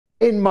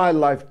In my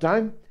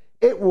lifetime,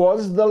 it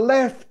was the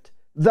left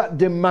that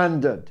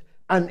demanded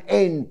an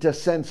end to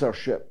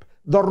censorship,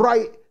 the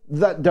right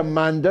that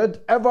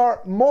demanded ever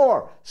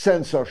more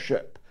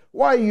censorship.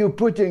 Why are you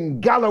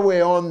putting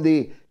Galloway on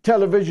the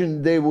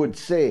television, they would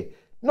say?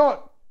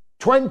 Not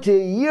 20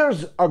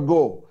 years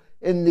ago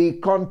in the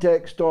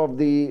context of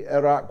the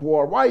Iraq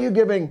War. Why are you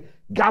giving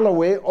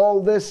Galloway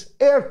all this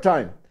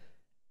airtime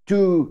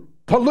to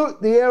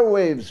pollute the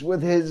airwaves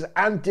with his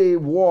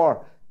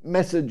anti-war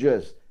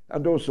messages,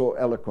 and also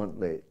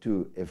eloquently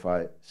too, if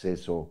I say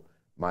so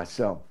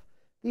myself?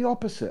 The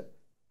opposite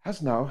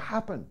has now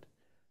happened.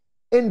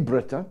 In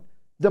Britain,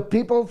 the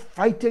people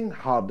fighting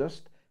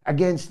hardest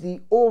against the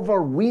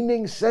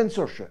overweening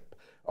censorship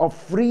of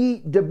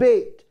free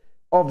debate,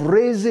 of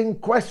raising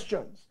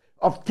questions,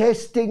 of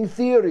testing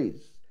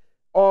theories,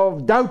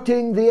 of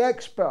doubting the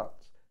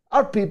experts,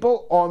 are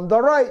people on the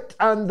right.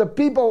 And the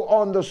people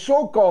on the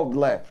so-called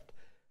left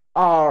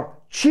are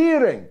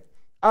cheering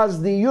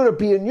as the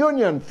European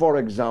Union, for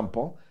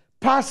example,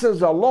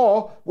 passes a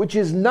law which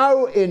is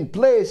now in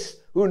place.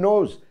 Who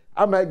knows?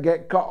 I might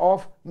get cut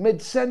off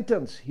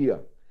mid-sentence here.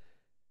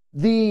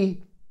 The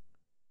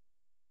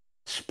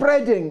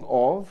spreading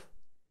of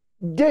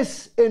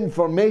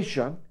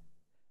disinformation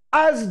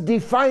as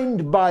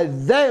defined by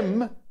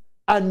them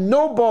and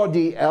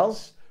nobody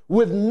else,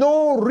 with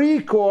no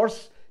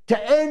recourse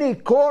to any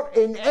court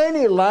in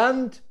any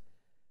land,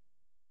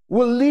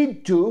 will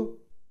lead to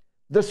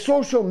the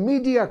social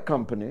media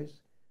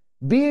companies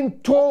being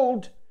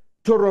told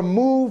to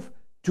remove,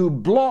 to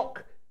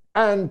block,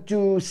 and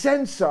to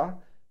censor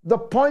the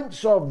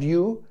points of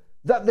view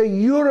that the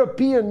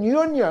European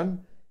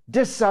Union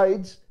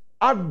decides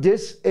are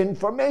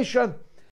disinformation.